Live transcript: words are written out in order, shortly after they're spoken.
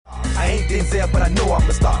Denzel, but I know I'm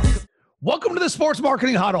a star. Welcome to the Sports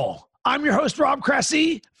Marketing Huddle. I'm your host, Rob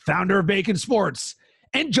Cressy, founder of Bacon Sports.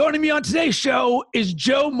 And joining me on today's show is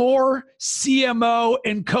Joe Moore, CMO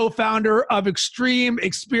and co-founder of Extreme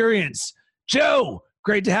Experience. Joe,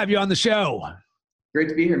 great to have you on the show. Great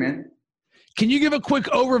to be here, man. Can you give a quick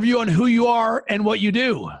overview on who you are and what you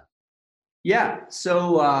do? Yeah,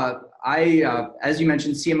 so I, as you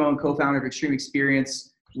mentioned, CMO and co-founder of Extreme Experience.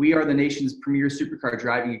 We are the nation's premier supercar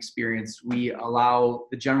driving experience. We allow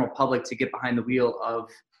the general public to get behind the wheel of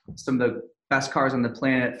some of the best cars on the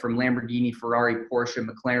planet, from Lamborghini, Ferrari, Porsche,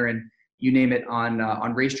 McLaren, you name it, on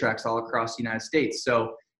racetracks all across the United States.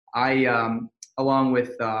 So I, along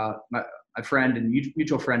with my friend and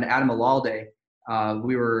mutual friend, Adam Alalde,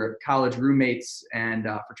 we were college roommates and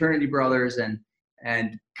fraternity brothers, and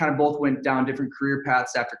kind of both went down different career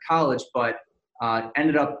paths after college, but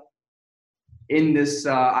ended up in this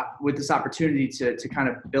with this opportunity to kind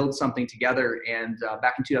of build something together. And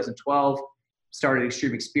back in 2012, started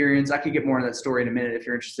Extreme Experience. I could get more into that story in a minute if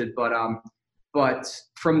you're interested, but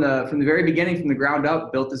from the very beginning, from the ground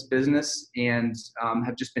up, built this business and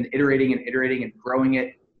have just been iterating and growing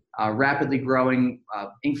it, rapidly growing,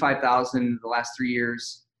 Inc. 5000 the last 3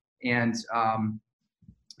 years. And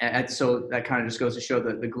so that kind of just goes to show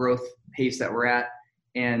the growth pace that we're at.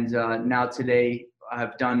 And now today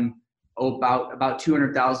I've done about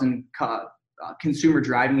 200,000 consumer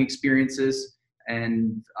driving experiences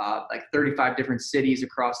and like 35 different cities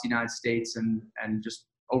across the United States, and just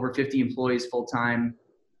over 50 employees full time.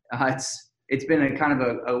 It's been a kind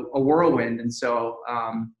of a whirlwind, and so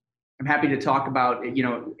I'm happy to talk about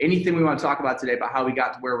anything we want to talk about today about how we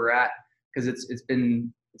got to where we're at, because it's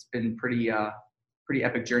been pretty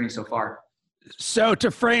epic journey so far. So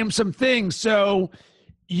to frame some things, so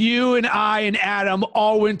you and I and Adam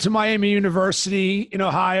all went to Miami University in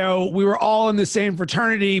Ohio. We were all in the same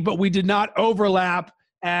fraternity, but we did not overlap,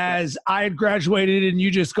 as I had graduated and you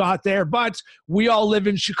just got there. But we all live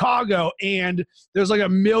in Chicago, and there's like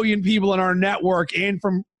 1 million people in our network and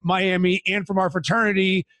from Miami and from our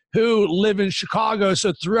fraternity who live in Chicago.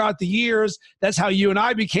 So throughout the years, that's how you and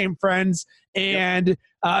I became friends. And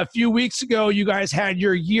a few weeks ago, you guys had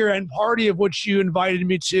your year-end party, of which you invited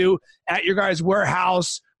me to, at your guys'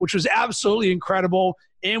 warehouse, which was absolutely incredible.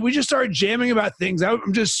 And we just started jamming about things.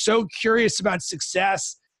 I'm just so curious about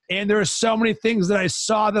success. And there are so many things that I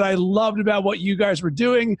saw that I loved about what you guys were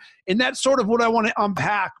doing. And that's sort of what I want to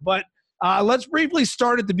unpack. But let's briefly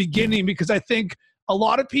start at the beginning, because I think a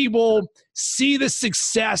lot of people see the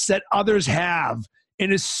success that others have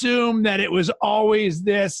and assume that it was always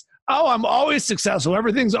this, oh, I'm always successful,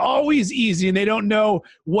 everything's always easy, and they don't know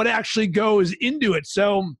what actually goes into it.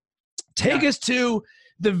 So take us to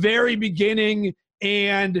the very beginning,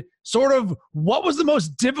 and sort of what was the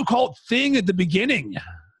most difficult thing at the beginning?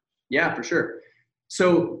 Yeah, for sure.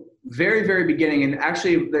 So very, very beginning, and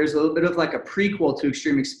actually there's a little bit of like a prequel to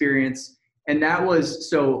Extreme Experience. And that was,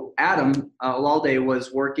 so Adam Alalde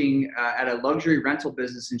was working at a luxury rental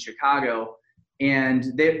business in Chicago,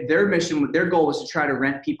 and their mission, their goal was to try to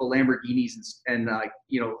rent people Lamborghinis and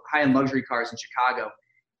high-end luxury cars in Chicago.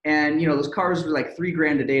 And those cars were like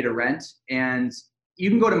 $3,000 a day to rent, and you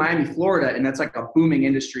can go to Miami, Florida, and that's like a booming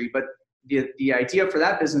industry. But the idea for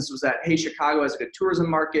that business was that, hey, Chicago has a good tourism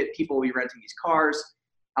market, people will be renting these cars,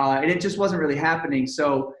 and it just wasn't really happening.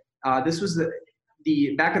 So this was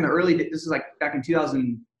back in the early, this is like back in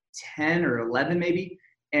 2010 or 11 maybe,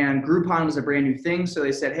 and Groupon was a brand new thing. So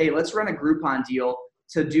they said, hey, let's run a Groupon deal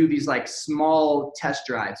to do these like small test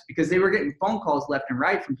drives, because they were getting phone calls left and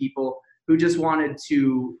right from people who just wanted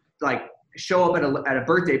to like show up at a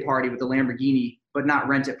birthday party with a Lamborghini, but not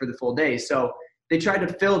rent it for the full day. So they tried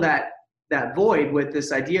to fill that void with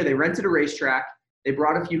this idea. They rented a racetrack, they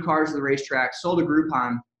brought a few cars to the racetrack, sold a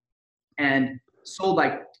Groupon, and sold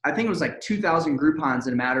like, I think it was like 2,000 Groupons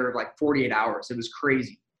in a matter of like 48 hours. It was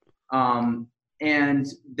crazy. And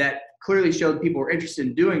that clearly showed people were interested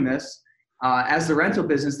in doing this. As the rental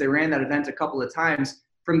business, they ran that event a couple of times.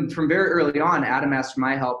 From very early on, Adam asked for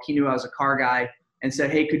my help. He knew I was a car guy and said,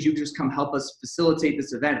 hey, could you just come help us facilitate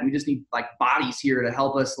this event? We just need like bodies here to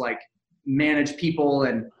help us like manage people,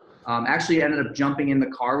 and actually ended up jumping in the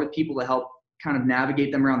car with people to help kind of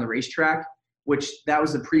navigate them around the racetrack, which that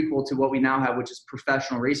was the prequel to what we now have, which is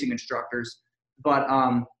professional racing instructors. But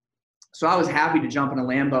so I was happy to jump in a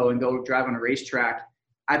Lambo and go drive on a racetrack.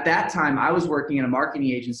 At that time, I was working in a marketing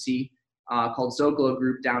agency called Zocalo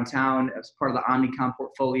Group downtown as part of the Omnicom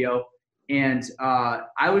portfolio. And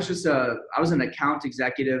I was an account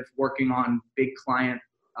executive working on big client,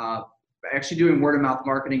 actually doing word of mouth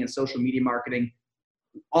marketing and social media marketing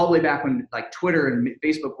all the way back when like Twitter and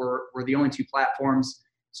Facebook were the only two platforms.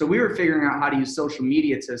 So we were figuring out how to use social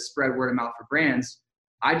media to spread word of mouth for brands.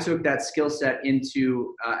 I took that skill set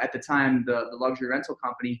into, at the time, the luxury rental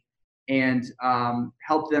company, and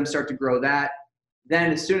helped them start to grow that.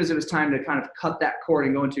 Then as soon as it was time to kind of cut that cord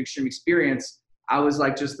and go into Extreme Experience, I was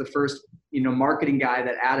like just the first, marketing guy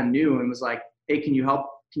that Adam knew, and was like, hey, can you help?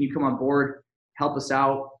 Can you come on board, help us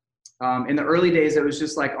out? In the early days, it was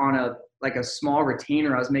just like on a small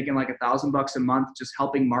retainer. I was making like $1,000 a month, just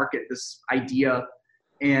helping market this idea.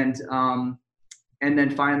 And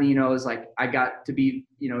then finally, it was like, I got to be,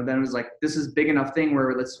 then it was like, this is big enough thing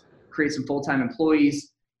where let's create some full-time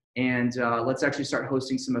employees, and let's actually start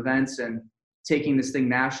hosting some events and taking this thing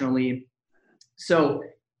nationally. So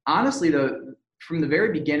honestly, from the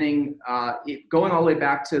very beginning, going all the way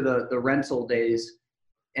back to the rental days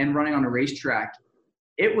and running on a racetrack,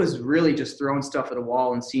 it was really just throwing stuff at a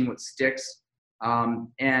wall and seeing what sticks.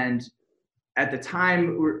 And at the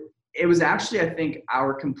time, it was actually, I think,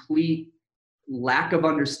 our complete lack of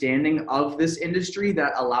understanding of this industry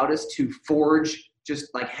that allowed us to forge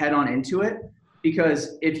just like head on into it.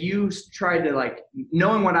 Because if you tried to, like,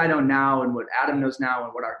 knowing what I know now and what Adam knows now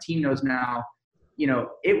and what our team knows now,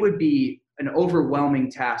 it would be an overwhelming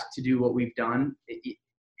task to do what we've done.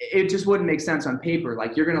 It just wouldn't make sense on paper.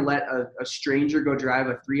 Like, you're going to let a stranger go drive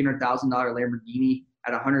a $300,000 Lamborghini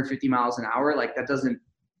at 150 miles an hour. Like, that doesn't,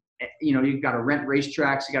 you've got to rent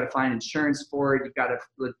racetracks. You got to find insurance for it. You've got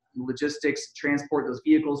to logistics, transport those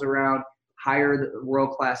vehicles around, hire the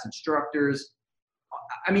world-class instructors.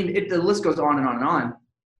 I mean, the list goes on and on and on.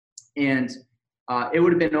 And it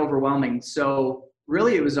would have been overwhelming. So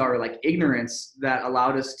really it was our ignorance that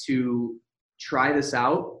allowed us to try this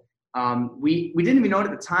out. We didn't even know it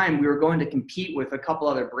at the time. We were going to compete with a couple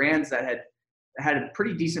other brands that had a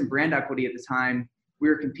pretty decent brand equity at the time. We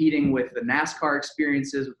were competing with the NASCAR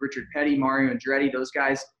experiences with Richard Petty, Mario Andretti, those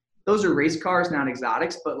guys. Those are race cars, not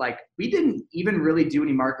exotics, but we didn't even really do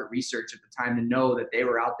any market research at the time to know that they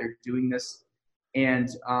were out there doing this. And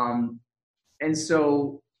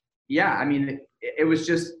so, yeah, I mean, it was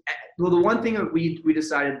just, well, the one thing that we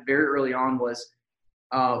decided very early on was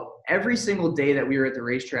every single day that we were at the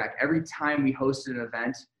racetrack, every time we hosted an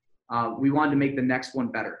event, we wanted to make the next one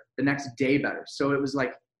better, the next day better. So it was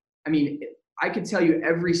I could tell you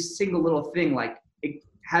every single little thing,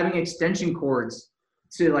 having extension cords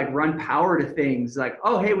to run power to things,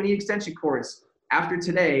 oh, hey, we need extension cords. After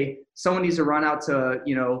today, someone needs to run out to,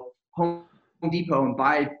 Home Depot and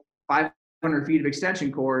buy 500 feet of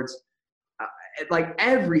extension cords.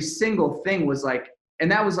 Every single thing was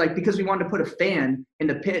and that was because we wanted to put a fan in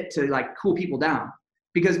the pit to cool people down,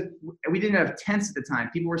 because we didn't have tents at the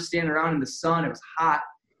time. People were standing around in the sun. It was hot.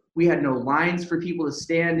 We had no lines for people to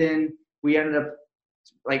stand in. We ended up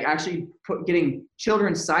actually getting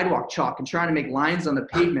children's sidewalk chalk and trying to make lines on the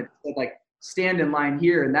pavement, stand in line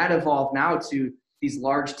here. And that evolved now to these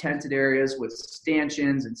large tented areas with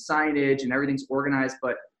stanchions and signage, and everything's organized.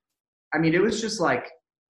 But I mean, it was just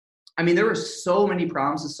there were so many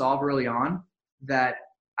problems to solve early on that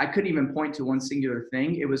I couldn't even point to one singular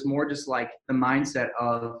thing. It was more just the mindset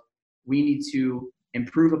of, we need to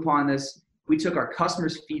improve upon this. We took our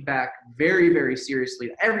customers' feedback very, very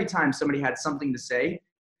seriously. Every time somebody had something to say,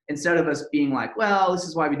 instead of us being well, this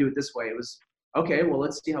is why we do it this way, it was, okay, well,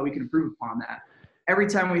 let's see how we can improve upon that. Every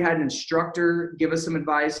time we had an instructor give us some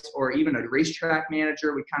advice, or even a racetrack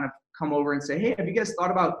manager, we kind of come over and say, hey, have you guys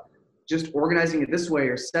thought about just organizing it this way,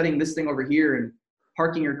 or setting this thing over here and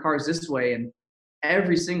parking your cars this way? And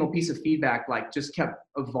every single piece of feedback just kept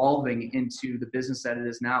evolving into the business that it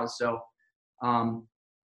is now. So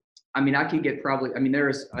I could get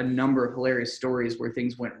there's a number of hilarious stories where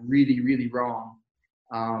things went really, really wrong.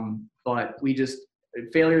 But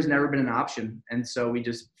failure's never been an option. And so we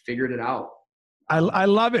just figured it out. I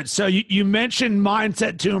love it. So you mentioned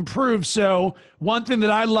mindset to improve. So one thing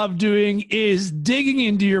that I love doing is digging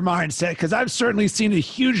into your mindset, because I've certainly seen a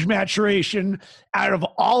huge maturation out of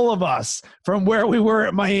all of us, from where we were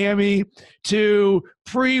at Miami to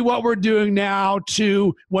what we're doing now,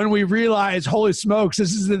 to when we realize, holy smokes,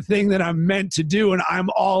 this is the thing that I'm meant to do and I'm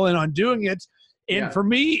all in on doing it. And for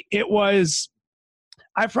me,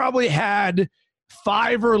 I probably had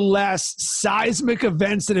 5 or less seismic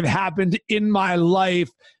events that have happened in my life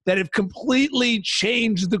that have completely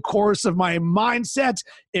changed the course of my mindset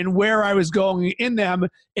and where I was going in them.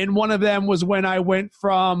 And one of them was when I went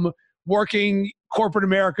from working corporate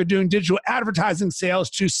America doing digital advertising sales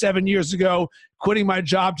to 7 years ago, quitting my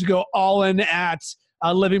job to go all in at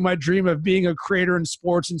living my dream of being a creator in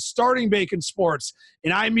sports and starting Bacon Sports.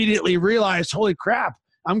 And I immediately realized, holy crap,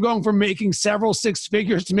 I'm going from making several 6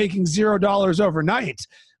 figures to making $0 overnight.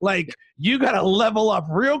 You got to level up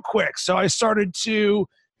real quick. So I started to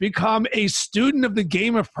become a student of the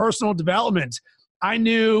game of personal development. I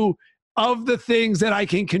knew of the things that I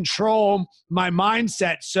can control my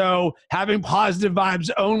mindset. So having positive vibes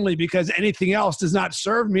only, because anything else does not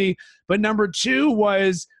serve me. But number two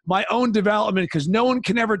was my own development, because no one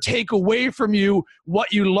can ever take away from you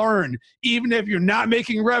what you learn. Even if you're not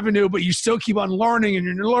making revenue, but you still keep on learning and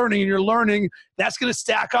you're learning and you're learning, that's going to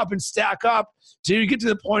stack up till you get to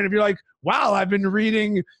the point of you're like, wow, I've been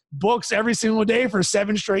reading books every single day for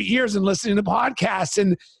 7 straight years and listening to podcasts.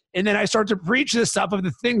 And then I start to preach this stuff of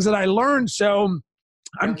the things that I learned. So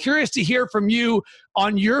I'm curious to hear from you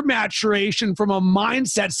on your maturation from a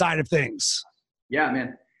mindset side of things. Yeah,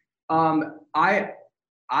 man. I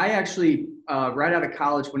actually, right out of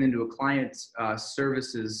college, went into a client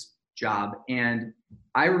services job. And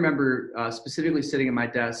I remember specifically sitting at my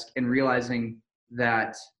desk and realizing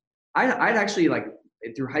that I'd actually, like,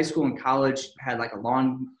 through high school and college, had like a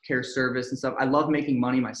lawn care service and stuff. I love making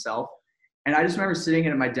money myself. And I just remember sitting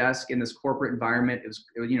at my desk in this corporate environment. It was,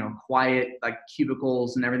 quiet, like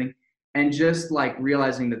cubicles and everything. And just like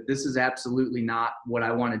realizing that this is absolutely not what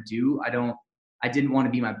I want to do. I didn't want to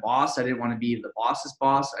be my boss. I didn't want to be the boss's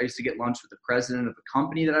boss. I used to get lunch with the president of the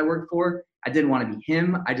company that I worked for. I didn't want to be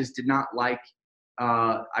him. I just did not like,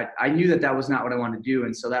 I knew that was not what I wanted to do.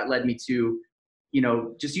 And so that led me to,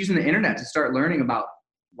 just using the internet to start learning about,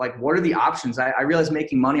 like, what are the options? I realized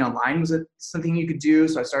making money online was something you could do.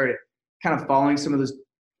 So I started kind of following some of those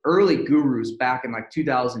early gurus back in like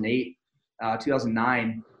 2008,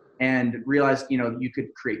 2009, and realized, you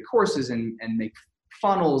could create courses and make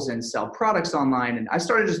funnels and sell products online. And I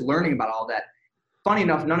started just learning about all that. Funny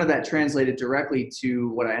enough, none of that translated directly to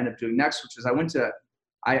what I ended up doing next, which was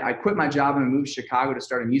I quit my job and moved to Chicago to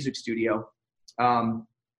start a music studio.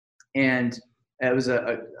 And it was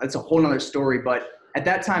it's a whole nother story. But at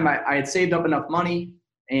that time I had saved up enough money,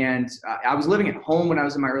 and I was living at home when I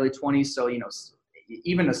was in my early 20s. So,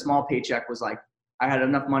 even a small paycheck was like, I had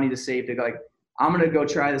enough money to save to go, like, I'm going to go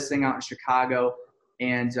try this thing out in Chicago.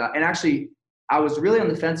 And actually I was really on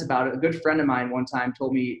the fence about it. A good friend of mine one time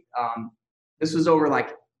told me, this was over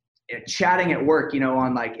like chatting at work,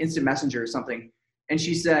 on like Instant Messenger or something. And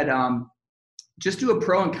she said, just do a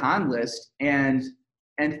pro and con list and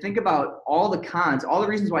think about all the cons, all the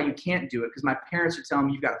reasons why you can't do it. Because my parents are telling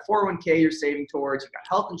me you've got a 401k you're saving towards, you've got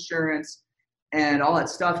health insurance and all that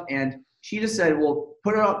stuff. And she just said, well,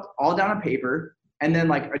 put it all down on paper and then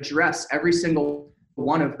like address every single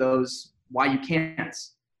one of those why you can't.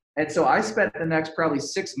 And so I spent the next probably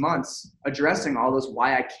 6 months addressing all those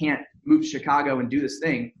why I can't move to Chicago and do this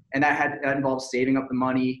thing. And that involved saving up the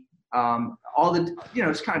money, all the,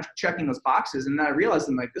 just kind of checking those boxes. And then I realized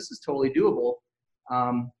I'm like, this is totally doable.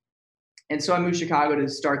 And so I moved to Chicago to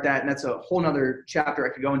start that. And that's a whole nother chapter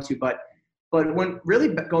I could go into, but when really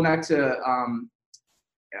going back to,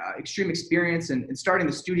 extreme experience and starting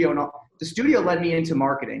the studio and all, the studio led me into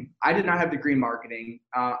marketing. I did not have a degree in marketing.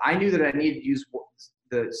 I knew that I needed to use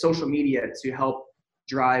the social media to help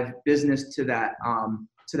drive business to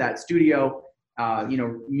that studio.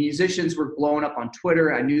 Musicians were blowing up on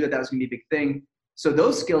Twitter. I knew that was gonna be a big thing. So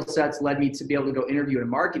those skill sets led me to be able to go interview at a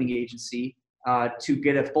marketing agency, to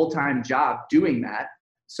get a full-time job doing that.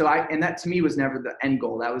 And that to me was never the end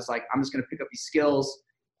goal. That was like, I'm just going to pick up these skills.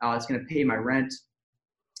 It's going to pay my rent.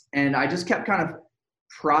 And I just kept kind of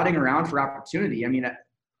prodding around for opportunity. I mean,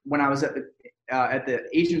 when I was at the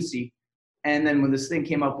agency, and then when this thing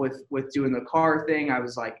came up with doing the car thing, I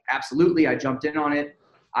was like, absolutely. I jumped in on it.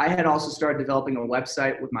 I had also started developing a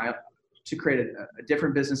website to create a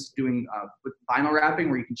different business doing with vinyl wrapping,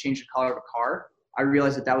 where you can change the color of a car. I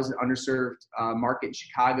realized that was an underserved market in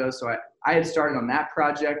Chicago. So I had started on that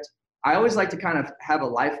project. I always like to kind of have a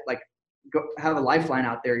lifeline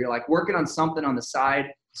out there. You're like working on something on the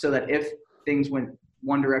side so that if things went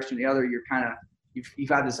one direction or the other, you're kind of, you've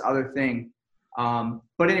had this other thing.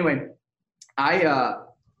 But anyway,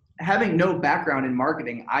 having no background in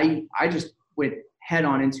marketing, I just went head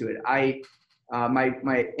on into it.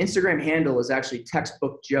 My Instagram handle is actually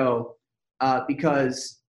Textbook Joe,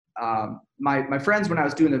 because my friends, when I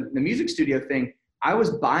was doing the music studio thing, I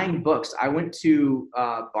was buying books. I went to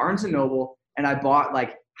Barnes & Noble and I bought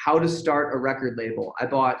like How to Start a Record Label. I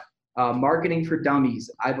bought Marketing for Dummies.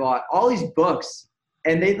 I bought all these books,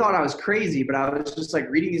 and they thought I was crazy, but I was just like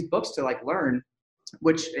reading these books to like learn,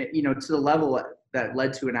 which, to the level that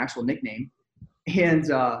led to an actual nickname. And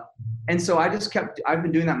so I've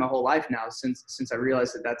been doing that my whole life now since I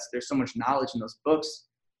realized that there's so much knowledge in those books.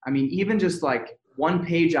 I mean, even just like one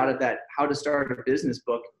page out of that How to Start a Business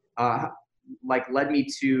book, led me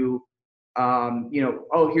to,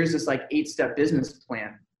 here's this like 8-step business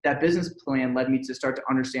plan. That business plan led me to start to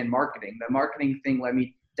understand marketing. That marketing thing led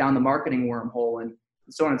me down the marketing wormhole and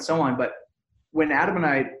so on and so on. But when Adam and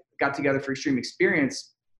I got together for Extreme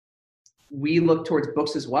Experience, we looked towards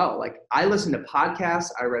books as well. Like I listened to podcasts,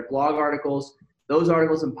 I read blog articles. Those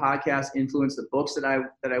articles and podcasts influenced the books that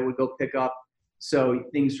I would go pick up. So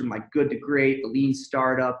things from like Good to Great, The Lean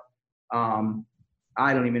Startup.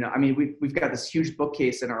 I don't even know. I mean, we've got this huge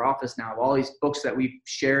bookcase in our office now of all these books that we've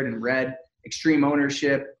shared and read. Extreme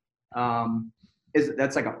Ownership,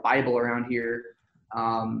 that's like a Bible around here.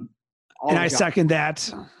 And I second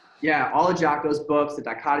that. Yeah, all of Jocko's books, The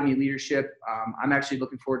Dichotomy of Leadership. I'm actually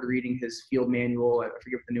looking forward to reading his field manual. I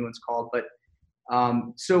forget what the new one's called, but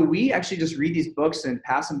so we actually just read these books and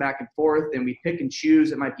pass them back and forth, and we pick and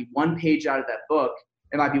choose. It might be one page out of that book.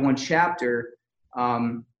 It might be one chapter.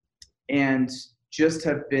 And just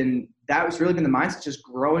that was really been the mindset, just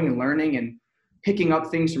growing and learning and picking up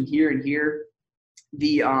things from here and here.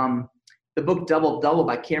 The book Double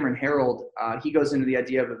by Cameron Herold, he goes into the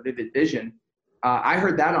idea of a vivid vision. I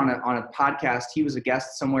heard that on a podcast. He was a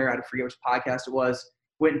guest somewhere. I forget which podcast it was.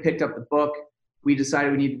 Went and picked up the book. We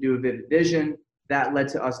decided we needed to do a vivid vision. That led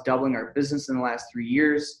to us doubling our business in the last 3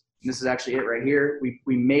 years. And this is actually it right here.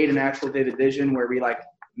 We made an actual vivid vision where we like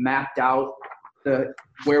mapped out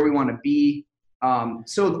where we want to be.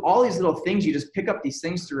 So all these little things, you just pick up these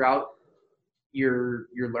things throughout your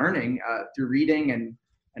learning, through reading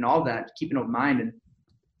and all that, keep an open mind.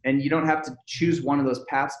 And you don't have to choose one of those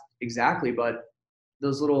paths exactly, but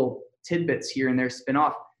those little tidbits here and there spin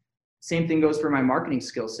off. Same thing goes for my marketing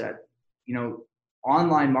skill set. You know,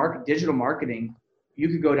 online digital marketing, you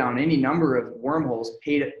could go down any number of wormholes,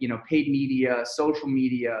 paid media, social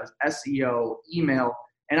media, SEO, email.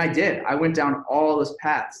 And I did. I went down all those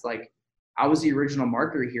paths. Like I was the original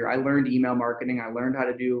marketer here. I learned email marketing. I learned how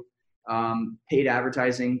to do paid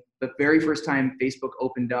advertising. The very first time Facebook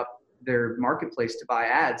opened up their marketplace to buy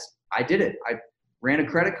ads, I did it. I ran a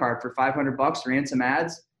credit card for $500, ran some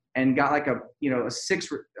ads, and got like a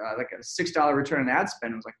 $6 return on ad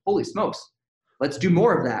spend. I was like, holy smokes, let's do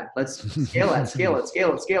more of that. Let's scale it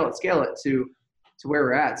to where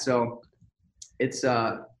we're at. So it's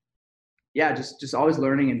just always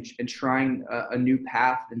learning and trying a new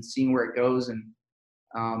path and seeing where it goes. And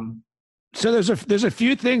so there's a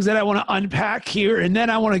few things that I want to unpack here, and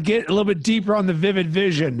then I want to get a little bit deeper on the vivid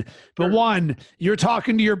vision. But one, you're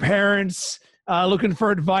talking to your parents, looking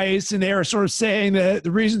for advice, and they are sort of saying the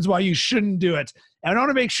reasons why you shouldn't do it. And I want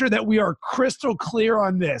to make sure that we are crystal clear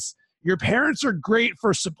on this. Your parents are great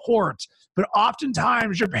for support, but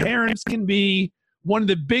oftentimes your parents can be one of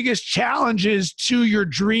the biggest challenges to your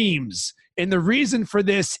dreams. And the reason for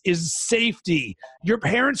this is safety. Your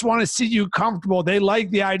parents want to see you comfortable. They like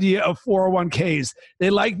the idea of 401ks. They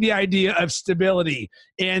like the idea of stability.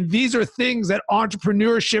 And these are things that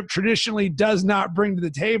entrepreneurship traditionally does not bring to the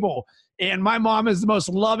table. And my mom is the most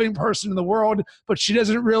loving person in the world, but she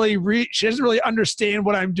doesn't really understand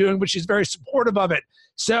what I'm doing, but she's very supportive of it.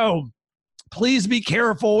 So please be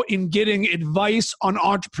careful in getting advice on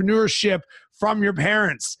entrepreneurship from your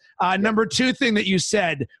parents. Number two thing that you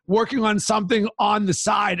said, working on something on the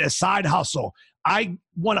side, a side hustle. I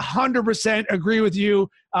 100% agree with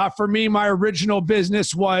you. For me, my original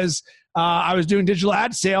business was I was doing digital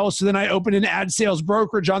ad sales. So then I opened an ad sales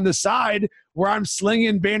brokerage on the side where I'm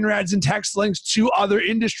slinging banner ads and text links to other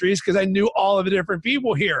industries because I knew all of the different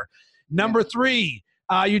people here. Number three,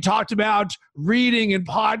 you talked about reading and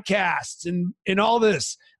podcasts and all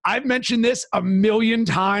this. I've mentioned this a million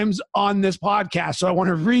times on this podcast, so I want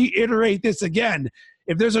to reiterate this again.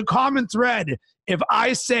 If there's a common thread, if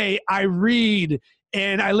I say I read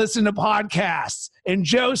and I listen to podcasts, and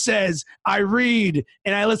Joe says I read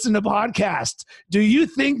and I listen to podcasts, do you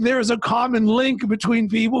think there's a common link between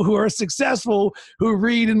people who are successful who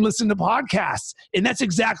read and listen to podcasts? And that's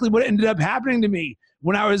exactly what ended up happening to me.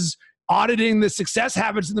 When I was auditing the success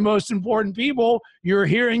habits of the most important people, you're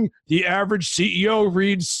hearing the average CEO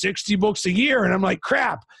reads 60 books a year. And I'm like,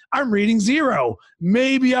 crap, I'm reading 0.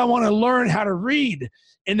 Maybe I want to learn how to read.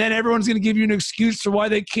 And then everyone's going to give you an excuse for why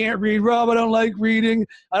they can't read. Rob, I don't like reading.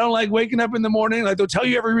 I don't like waking up in the morning. Like, they'll tell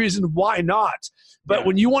you every reason why not. But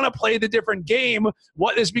when you want to play the different game,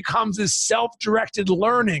 what this becomes is self-directed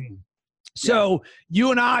learning. So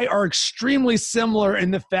you and I are extremely similar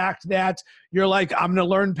in the fact that you're like, I'm going to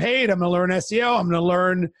learn paid. I'm going to learn SEO. I'm going to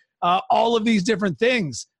learn all of these different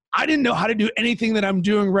things. I didn't know how to do anything that I'm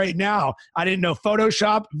doing right now. I didn't know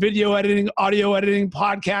Photoshop, video editing, audio editing,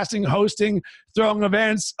 podcasting, hosting, throwing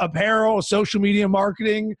events, apparel, social media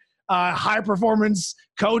marketing, high performance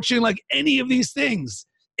coaching, like any of these things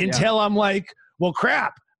until I'm like, well,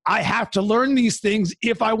 crap. I have to learn these things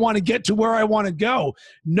if I want to get to where I want to go.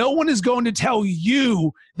 No one is going to tell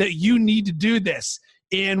you that you need to do this.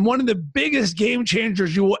 And one of the biggest game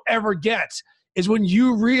changers you will ever get is when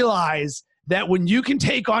you realize that when you can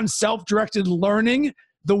take on self-directed learning,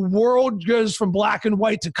 the world goes from black and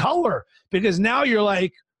white to color, because now you're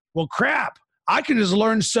like, well, crap, I can just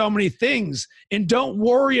learn so many things, and don't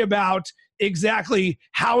worry about exactly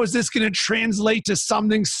how is this going to translate to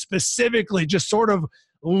something specifically. Just sort of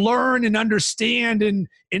learn and understand and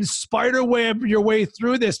spider web your way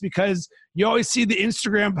through this, because you always see the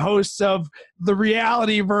Instagram posts of the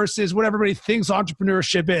reality versus what everybody thinks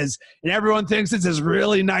entrepreneurship is. And everyone thinks it's this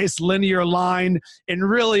really nice linear line. And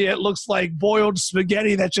really it looks like boiled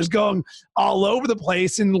spaghetti that's just going all over the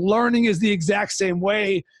place. And learning is the exact same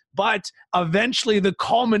way. But eventually the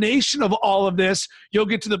culmination of all of this, you'll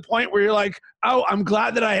get to the point where you're like, oh, I'm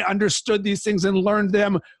glad that I understood these things and learned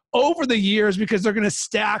them over the years, because they're going to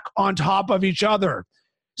stack on top of each other.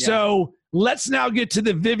 Yeah. So let's now get to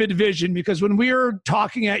the vivid vision, because when we were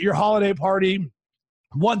talking at your holiday party,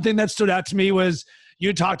 one thing that stood out to me was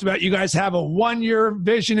you talked about you guys have a 1-year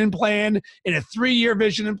vision and plan and a 3-year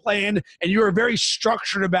vision and plan, and you were very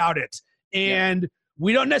structured about it. And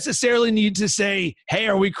we don't necessarily need to say, hey,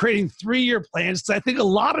 are we creating 3-year plans? Because I think a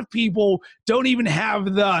lot of people don't even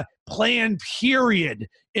have the plan period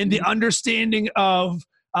in the understanding of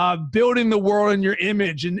building the world in your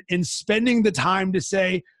image, and spending the time to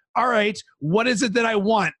say, all right, what is it that I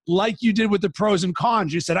want? Like you did with the pros and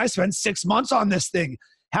cons. You said, I spent 6 months on this thing.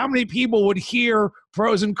 How many people would hear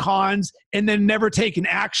pros and cons and then never take an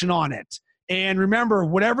action on it? And remember,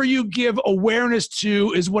 whatever you give awareness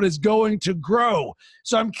to is what is going to grow.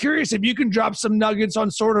 So I'm curious if you can drop some nuggets on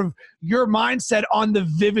sort of your mindset on the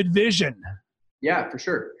vivid vision. Yeah, for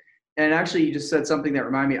sure. And actually, you just said something that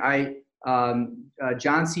reminded me.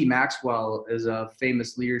 John C. Maxwell is a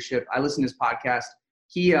famous leadership. I listen to his podcast.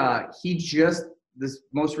 He just, this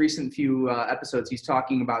most recent few episodes, he's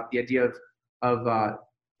talking about the idea of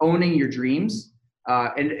owning your dreams.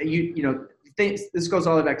 And this goes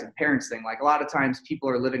all the way back to the parents thing. Like, a lot of times people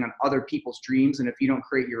are living on other people's dreams, and if you don't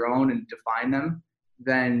create your own and define them,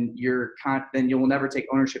 then then you will never take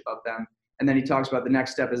ownership of them. And then he talks about the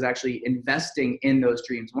next step is actually investing in those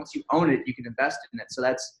dreams. Once you own it, you can invest in it. So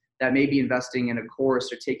that may be investing in a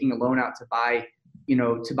course, or taking a loan out to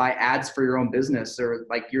buy ads for your own business, or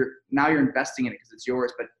like you're investing in it because it's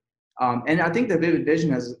yours. But and I think the vivid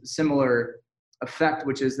vision has a similar effect,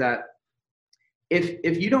 which is that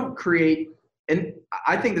if you don't create, and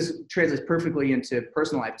I think this translates perfectly into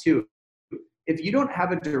personal life too. If you don't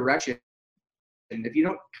have a direction, and if you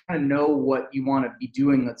don't kind of know what you want to be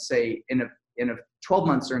doing, let's say in a 12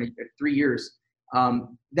 months or in 3 years,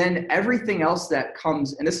 then everything else that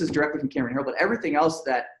comes, and this is directly from Cameron Herold, but everything else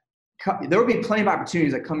there will be plenty of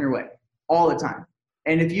opportunities that come your way all the time.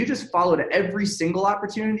 And if you just followed every single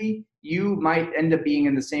opportunity, you might end up being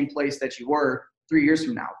in the same place that you were 3 years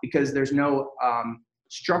from now, because there's no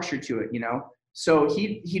structure to it, So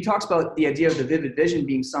he talks about the idea of the vivid vision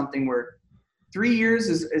being something where 3 years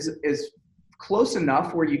is close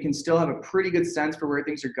enough where you can still have a pretty good sense for where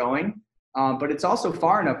things are going. But it's also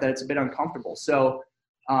far enough that it's a bit uncomfortable. So,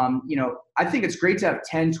 I think it's great to have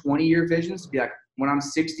 10, 20-year visions to be like, when I'm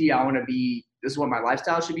 60, I want to be, this is what my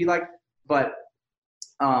lifestyle should be like. But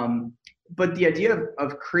the idea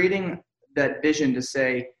of creating that vision to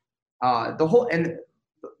say, the whole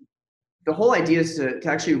idea is to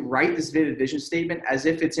actually write this vivid vision statement as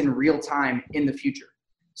if it's in real time in the future.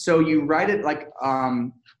 So you write it like,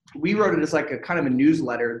 we wrote it as like a kind of a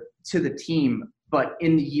newsletter to the team, but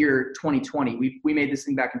in the year 2020. We made this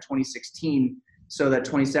thing back in 2016, so that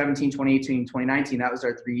 2017, 2018, 2019, that was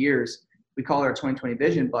our 3 years. We call it our 2020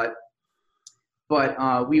 vision, but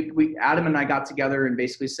we Adam and I got together and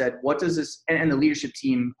basically said, what does this, and the leadership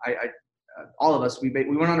team, all of us, we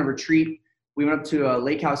went on a retreat. We went up to a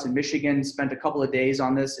lake house in Michigan, spent a couple of days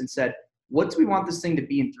on this, and said, what do we want this thing to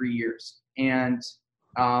be in 3 years? And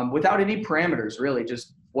without any parameters, really,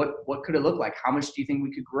 just what could it look like? How much do you think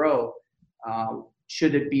we could grow?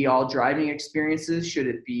 Should it be all driving experiences? Should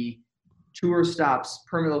it be tour stops,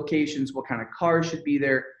 permanent locations? What kind of cars should be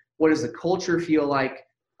there? What does the culture feel like?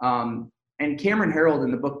 And Cameron Herold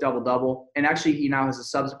in the book Double Double, and actually he now has a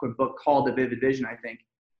subsequent book called The Vivid Vision, I think,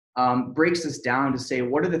 breaks this down to say,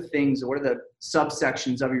 what are the things, what are the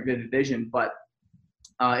subsections of your vivid vision? But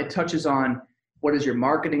it touches on, what does your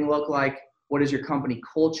marketing look like? What is your company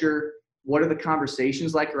culture? What are the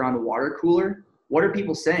conversations like around the water cooler? What are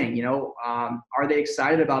people saying? Are they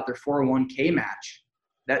excited about their 401k match?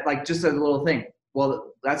 That, like, just a little thing.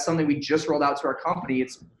 Well, that's something we just rolled out to our company.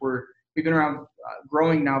 We've been around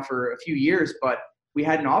growing now for a few years, but we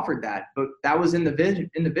hadn't offered that. But that was in the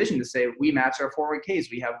vision to say, we match our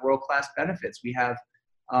 401ks. We have world-class benefits. We have,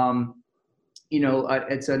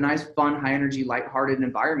 it's a nice, fun, high energy, lighthearted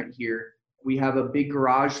environment here. We have a big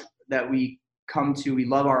garage that we come to. We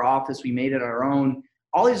love our office. We made it our own.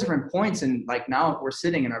 All these different points, and like now we're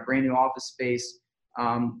sitting in our brand new office space.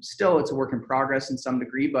 Still, it's a work in progress in some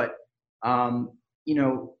degree, but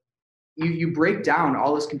you break down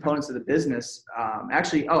all those components of the business. I've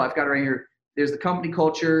got it right here. There's the company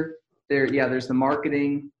culture. There's the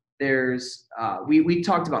marketing. There's we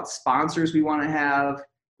talked about sponsors we want to have.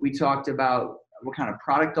 We talked about what kind of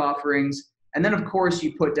product offerings, and then of course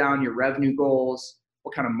you put down your revenue goals,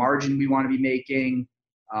 what kind of margin we want to be making,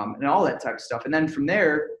 and all that type of stuff. And then from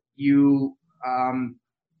there, you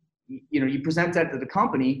present that to the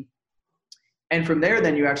company, and from there,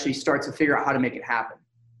 then you actually start to figure out how to make it happen.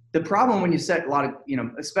 The problem when you set a lot of,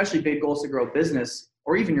 especially big goals to grow a business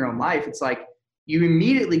or even your own life, it's like you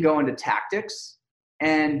immediately go into tactics,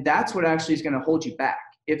 and that's what actually is going to hold you back.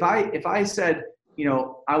 If I said,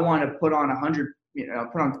 I want to put on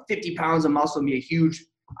 50 pounds of muscle and be if you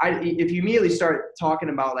immediately start talking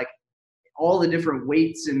about like all the different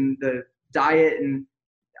weights and the diet, and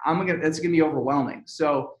that's going to be overwhelming.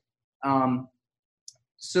 So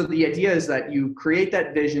the idea is that you create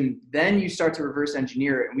that vision, then you start to reverse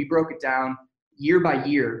engineer it. And we broke it down year by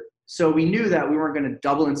year. So we knew that we weren't going to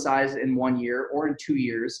double in size in 1 year or in 2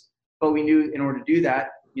 years, but we knew in order to do that,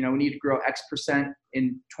 we need to grow X percent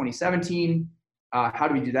in 2017. How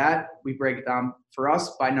do we do that? We break it down for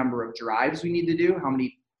us by number of drives we need to do, how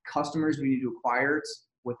many customers we need to acquire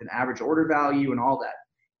with an average order value and all that.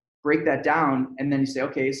 Break that down, and then you say,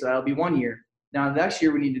 okay, so that'll be 1 year. Now, next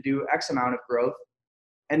year we need to do X amount of growth.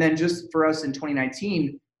 And then just for us in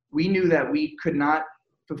 2019, we knew that we could not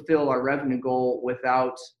fulfill our revenue goal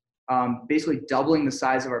without basically doubling the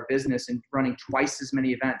size of our business and running twice as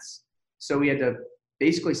many events. So we had to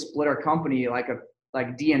basically split our company like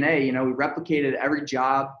DNA. We replicated every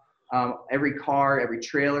job, every car, every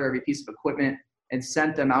trailer, every piece of equipment, and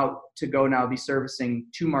sent them out to go now be servicing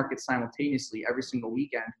 2 markets simultaneously every single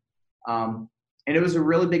weekend. And it was a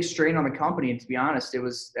really big strain on the company. And to be honest, that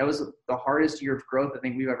was the hardest year of growth I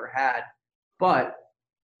think we've ever had. But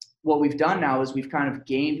what we've done now is we've kind of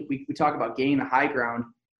gained, we talk about gaining the high ground.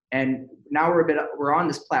 And now we're on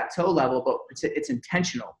this plateau level, but it's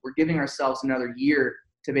intentional. We're giving ourselves another year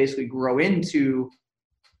to basically grow into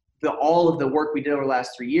all of the work we did over the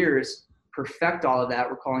last 3 years, perfect all of that.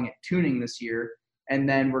 We're calling it tuning this year. And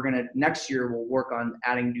then next year we'll work on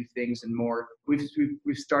adding new things and more. We've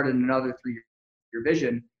started another 3-year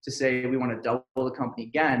vision to say we want to double the company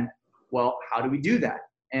again. Well, how do we do that?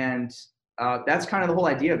 And that's kind of the whole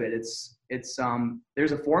idea of it. It's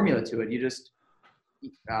there's a formula to it. You just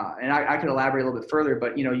and I could elaborate a little bit further,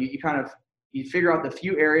 but you figure out the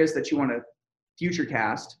few areas that you want to future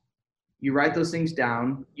cast. You write those things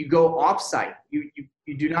down. You go offsite. You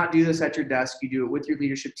do not do this at your desk. You do it with your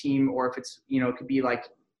leadership team, or if it's it could be like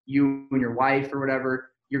you and your wife or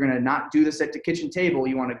whatever. You're going to not do this at the kitchen table.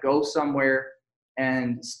 You want to go somewhere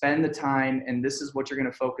and spend the time, and this is what you're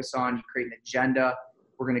going to focus on. You create an agenda.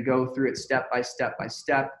 We're going to go through it step by step by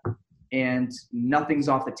step, and nothing's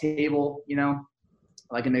off the table.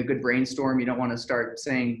 Like in a good brainstorm, you don't want to start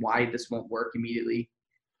saying why this won't work immediately.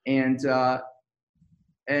 And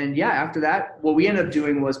after that, what we ended up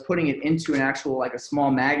doing was putting it into an actual, like a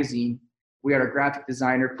small magazine. We had our graphic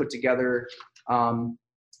designer put together,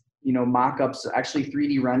 mock-ups, actually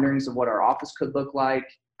 3D renderings of what our office could look like.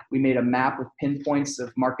 We made a map with pinpoints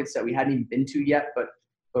of markets that we hadn't even been to yet, but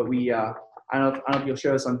we, I don't know if you'll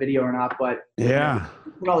show us on video or not, but yeah,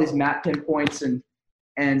 we put all these map pinpoints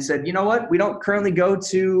and said, you know what, we don't currently go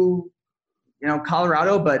to,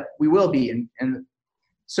 Colorado, but we will be. And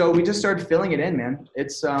so we just started filling it in, man.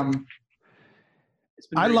 It's been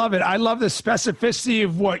I love it. I love the specificity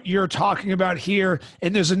of what you're talking about here.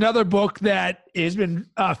 And there's another book that has been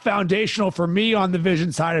foundational for me on the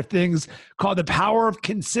vision side of things called The Power of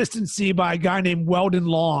Consistency by a guy named Weldon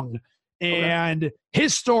Long. And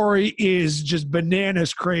his story is just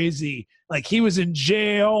bananas crazy. Like, he was in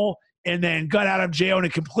jail and then got out of jail, and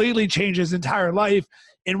it completely changed his entire life.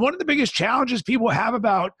 And one of the biggest challenges people have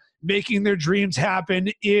about making their dreams happen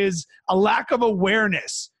is a lack of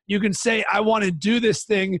awareness. You can say, I want to do this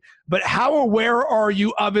thing, but how aware are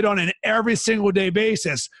you of it on an every single day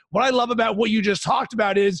basis? What I love about what you just talked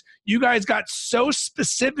about is you guys got so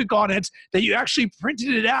specific on it that you actually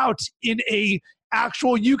printed it out in a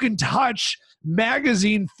actual you can touch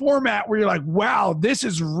magazine format where you're like, wow, this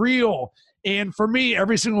is real. And for me,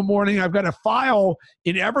 every single morning, I've got a file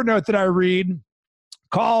in Evernote that I read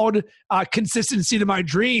called Consistency to My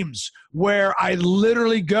Dreams, where I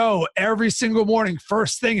literally go every single morning,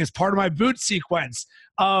 first thing as part of my boot sequence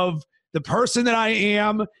of the person that I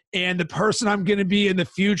am and the person I'm going to be in the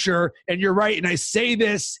future. And you're right. And I say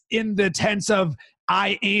this in the tense of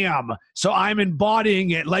I am. So I'm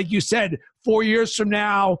embodying it. Like you said, 4 years from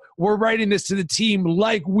now, we're writing this to the team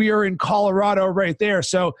like we're in Colorado right there.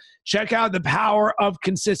 So check out the power of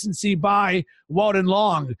consistency by Weldon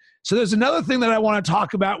Long. So there's another thing that I want to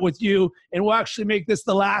talk about with you, and we'll actually make this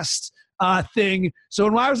the last thing. So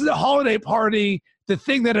when I was at the holiday party, the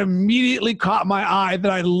thing that immediately caught my eye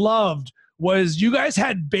that I loved was you guys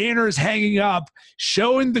had banners hanging up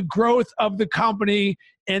showing the growth of the company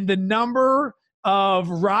and the number of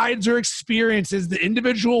rides or experiences, the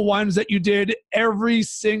individual ones that you did every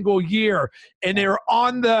single year. And they were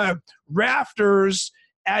on the rafters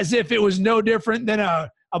as if it was no different than a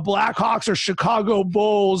Blackhawks or Chicago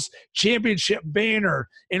Bulls championship banner.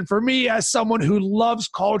 And for me, as someone who loves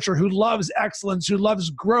culture, who loves excellence, who loves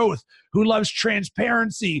growth, who loves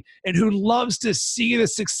transparency, and who loves to see the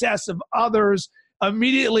success of others,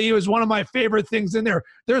 immediately it was one of my favorite things in there.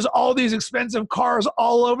 There's all these expensive cars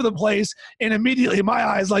all over the place, and immediately my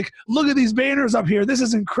eyes like, look at these banners up here. This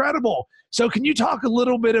is incredible. So can you talk a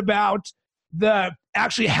little bit about the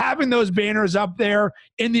actually having those banners up there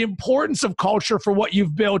and the importance of culture for what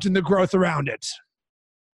you've built and the growth around it?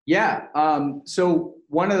 Yeah. So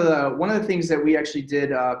one of the things that we actually did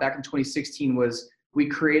back in 2016 was we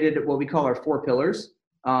created what we call our 4 pillars.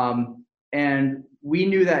 And we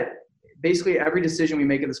knew that basically every decision we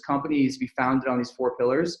make in this company needs to be founded on these 4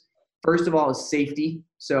 pillars. First of all is safety.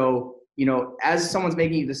 So, as someone's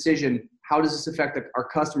making a decision, how does this affect our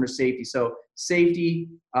customer safety? So safety,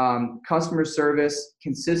 customer service,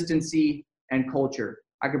 consistency, and culture.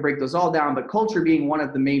 I could break those all down, but culture being one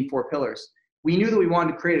of the main 4 pillars. We knew that we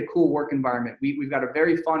wanted to create a cool work environment. We've got a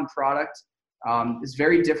very fun product. It's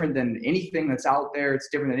very different than anything that's out there. It's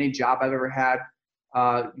different than any job I've ever had,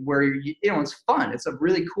 where, it's fun. It's a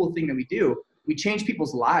really cool thing that we do. We change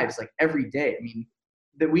people's lives like every day. I mean,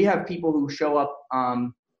 that we have people who show up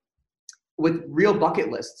with real bucket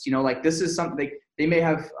lists, like this is something they may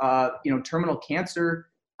have, terminal cancer.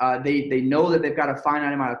 They know that they've got a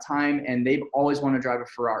finite amount of time and they've always want to drive a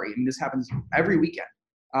Ferrari. And this happens every weekend.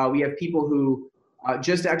 We have people who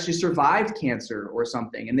just actually survived cancer or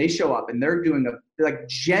something, and they show up and they're doing a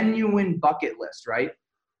genuine bucket list, right?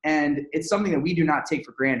 And it's something that we do not take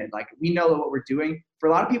for granted. Like, we know that what we're doing, for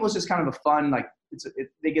a lot of people, it's just kind of a fun, like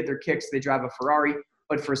they get their kicks, they drive a Ferrari.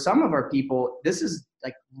 But for some of our people, this is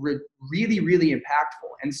like really, really impactful.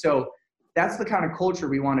 And so that's the kind of culture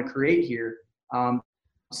we want to create here.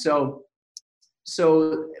 So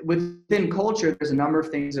within culture, there's a number of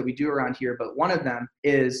things that we do around here, but one of them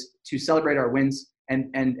is to celebrate our wins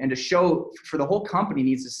and to show for the whole company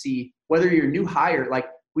needs to see, whether you're a new hire, like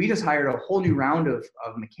we just hired a whole new round of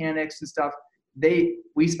mechanics and stuff.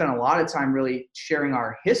 We spent a lot of time really sharing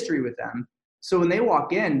our history with them. So when they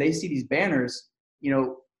walk in, they see these banners,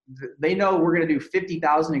 they know we're going to do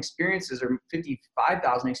 50,000 experiences or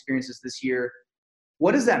 55,000 experiences this year.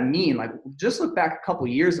 What does that mean? Like, just look back a couple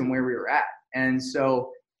of years and where we were at. And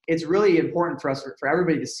so it's really important for us, for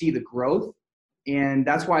everybody to see the growth. And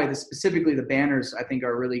that's why specifically the banners, I think,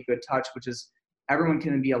 are a really good touch, which is everyone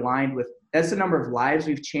can be aligned with. That's the number of lives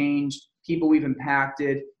we've changed, people we've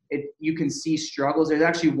impacted. You can see struggles. There's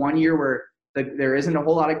actually one year where there isn't a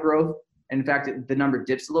whole lot of growth. And in fact, the number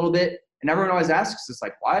dips a little bit. And everyone always asks us,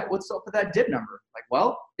 like, what's up with that dip number? Like,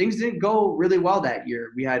 well, things didn't go really well that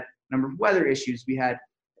year. We had a number of weather issues. We had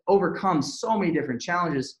overcome so many different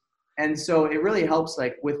challenges. And so it really helps,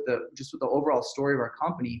 like, with the overall story of our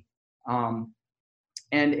company. And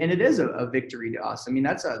it is a victory to us. I mean,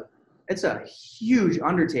 it's a huge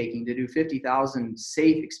undertaking to do 50,000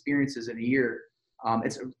 safe experiences in a year.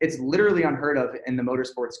 It's literally unheard of in the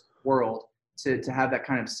motorsports world to have that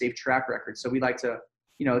kind of safe track record. So we like to,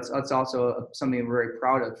 it's also something we're very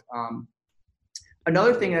proud of.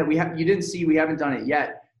 Another thing that you didn't see, we haven't done it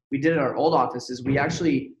yet. We did at our old office is we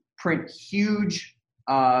actually print huge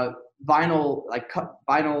vinyl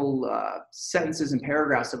sentences and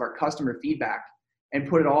paragraphs of our customer feedback and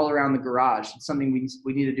put it all around the garage. It's something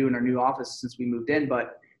we need to do in our new office since we moved in.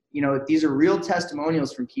 But, these are real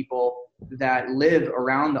testimonials from people that live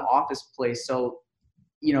around the office place. So,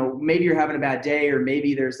 maybe you're having a bad day, or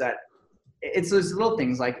maybe it's those little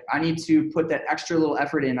things like, I need to put that extra little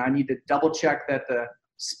effort in. I need to double check that the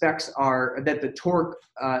specs that the torque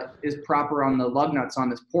is proper on the lug nuts on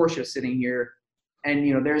this Porsche sitting here.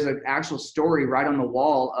 And, there's an actual story right on the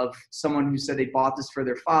wall of someone who said they bought this for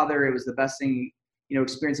their father. It was the best thing,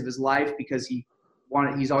 experience of his life because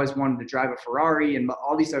he's always wanted to drive a Ferrari and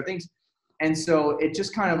all these other things. And so it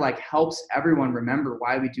just kind of like helps everyone remember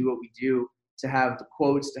why we do what we do, to have the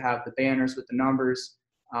quotes, to have the banners with the numbers.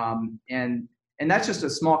 And And that's just a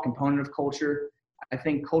small component of culture. I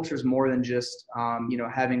think culture is more than just,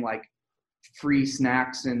 having like free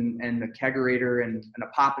snacks and a kegerator and a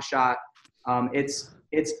Pop-A-Shot.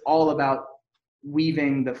 It's all about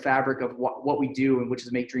weaving the fabric of what we do, and which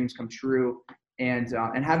is make dreams come true, and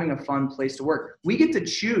having a fun place to work. We get to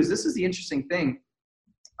choose. This is the interesting thing.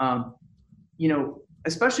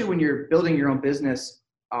 Especially when you're building your own business,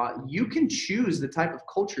 you can choose the type of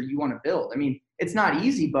culture you want to build. I mean, it's not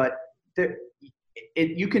easy, but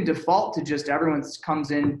you can default to just everyone comes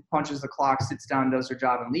in, punches the clock, sits down, does their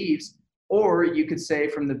job, and leaves. Or you could say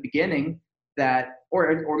from the beginning that,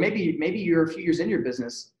 or maybe you're a few years in your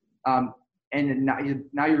business, and now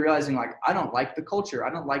you're realizing, like, I don't like the culture, I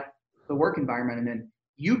don't like the work environment I'm in.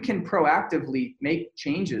 You can proactively make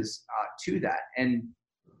changes to that, and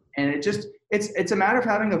it's a matter of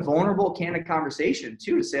having a vulnerable, candid conversation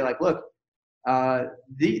too, to say, like, look,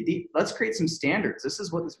 let's create some standards. This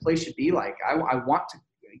is what this place should be like. I want to,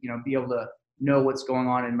 be able to know what's going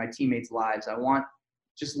on in my teammates' lives. I want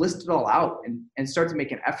just list it all out and start to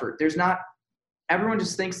make an effort. Everyone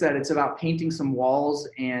just thinks that it's about painting some walls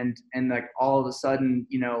and like all of a sudden,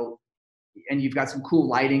 and you've got some cool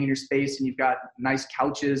lighting in your space and you've got nice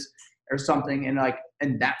couches or something, and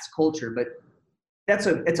that's culture. But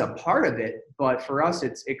it's a part of it. But for us,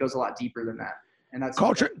 it goes a lot deeper than that. And that's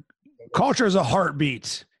culture. Culture is a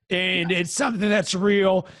heartbeat, and it's something that's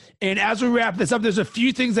real. And as we wrap this up, there's a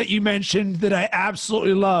few things that you mentioned that I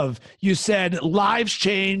absolutely love. You said lives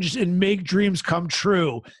changed and make dreams come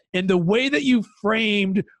true. And the way that you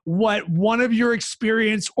framed what one of your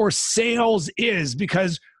experience or sales is,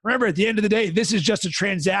 because remember, at the end of the day, this is just a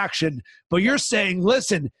transaction, but you're saying,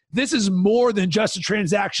 listen, this is more than just a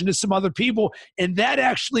transaction to some other people. And that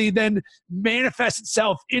actually then manifests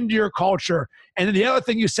itself into your culture. And then the other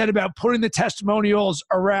thing you said about putting the testimonials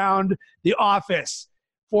around the office.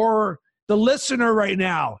 For the listener right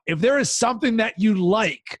now, if there is something that you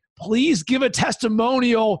like, please give a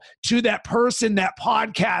testimonial to that person, that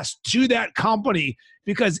podcast, to that company,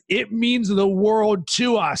 because it means the world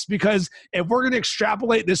to us. Because if we're going to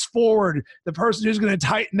extrapolate this forward, the person who's going to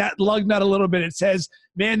tighten that lug nut a little bit, it says,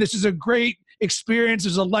 man, this is a great experience.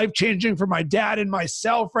 It's a life-changing for my dad and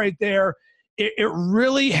myself right there. It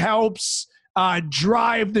really helps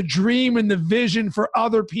drive the dream and the vision for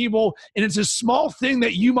other people. And it's a small thing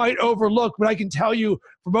that you might overlook, but I can tell you,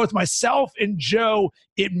 for both myself and Joe,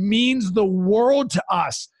 it means the world to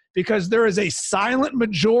us, because there is a silent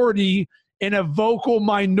majority and a vocal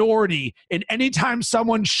minority. And anytime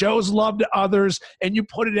someone shows love to others and you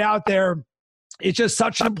put it out there, it's just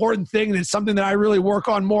such an important thing. And it's something that I really work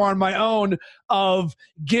on more on my own, of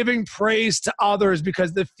giving praise to others,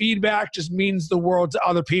 because the feedback just means the world to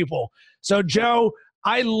other people. So Joe,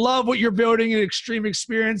 I love what you're building in Extreme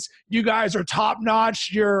Experience. You guys are top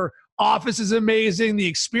notch. Your office is amazing. The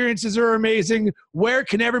experiences are amazing. Where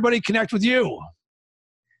can everybody connect with you?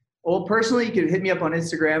 Well, personally, you can hit me up on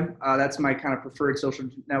Instagram. That's my kind of preferred social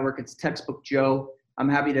network. It's Textbook Joe. I'm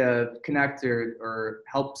happy to connect or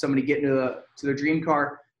help somebody get into their dream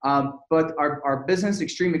car. But our business,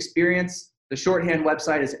 Extreme Experience, the shorthand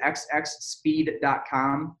website is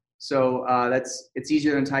xxspeed.com. So it's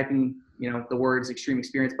easier than typing, the words Extreme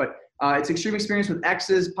Experience. But it's Extreme Experience with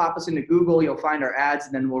X's. Pop us into Google. You'll find our ads,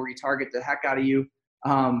 and then we'll retarget the heck out of you.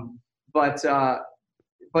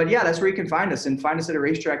 But yeah, that's where you can find us, and find us at a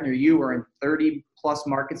racetrack near you. We're in 30 plus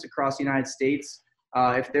markets across the United States.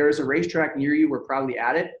 If there is a racetrack near you, we're probably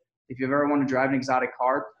at it. If you ever want to drive an exotic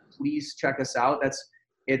car, please check us out.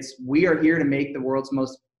 We are here to make the world's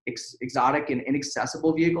most exotic and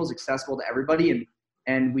inaccessible vehicles accessible to everybody.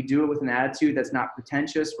 And we do it with an attitude that's not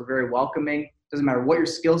pretentious. We're very welcoming. Doesn't matter what your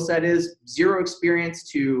skill set is, zero experience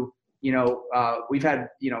to, we've had,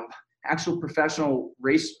 actual professional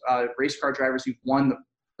race car drivers who've won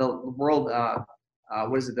the world, the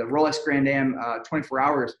Rolex Grand Am 24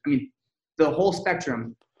 hours. I mean, the whole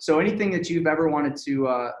spectrum. So anything that you've ever wanted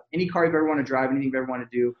to, any car you've ever wanted to drive, anything you've ever wanted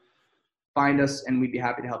to do, find us and we'd be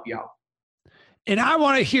happy to help you out. And I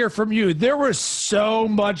want to hear from you. There was so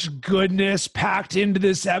much goodness packed into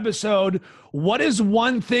this episode. What is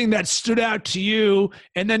one thing that stood out to you?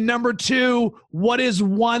 And then number two, what is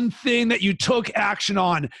one thing that you took action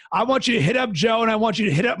on? I want you to hit up Joe, and I want you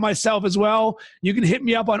to hit up myself as well. You can hit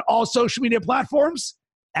me up on all social media platforms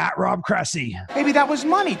at Rob Cressy. Maybe that was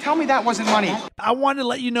money. Tell me that wasn't money. I wanted to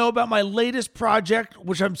let you know about my latest project,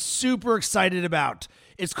 which I'm super excited about.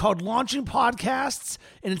 It's called Launching Podcasts,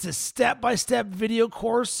 and it's a step-by-step video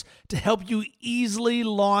course to help you easily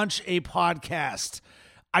launch a podcast.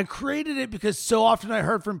 I created it because so often I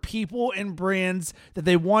heard from people and brands that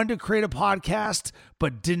they wanted to create a podcast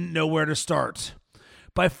but didn't know where to start.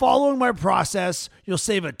 By following my process, you'll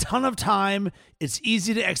save a ton of time, it's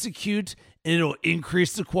easy to execute, and it'll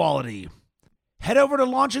increase the quality. Head over to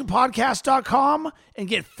launchingpodcast.com and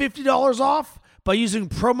get $50 off by using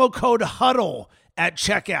promo code HUDDLE at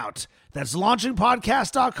checkout. That's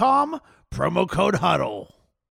launchingpodcast.com, promo code HUDDLE.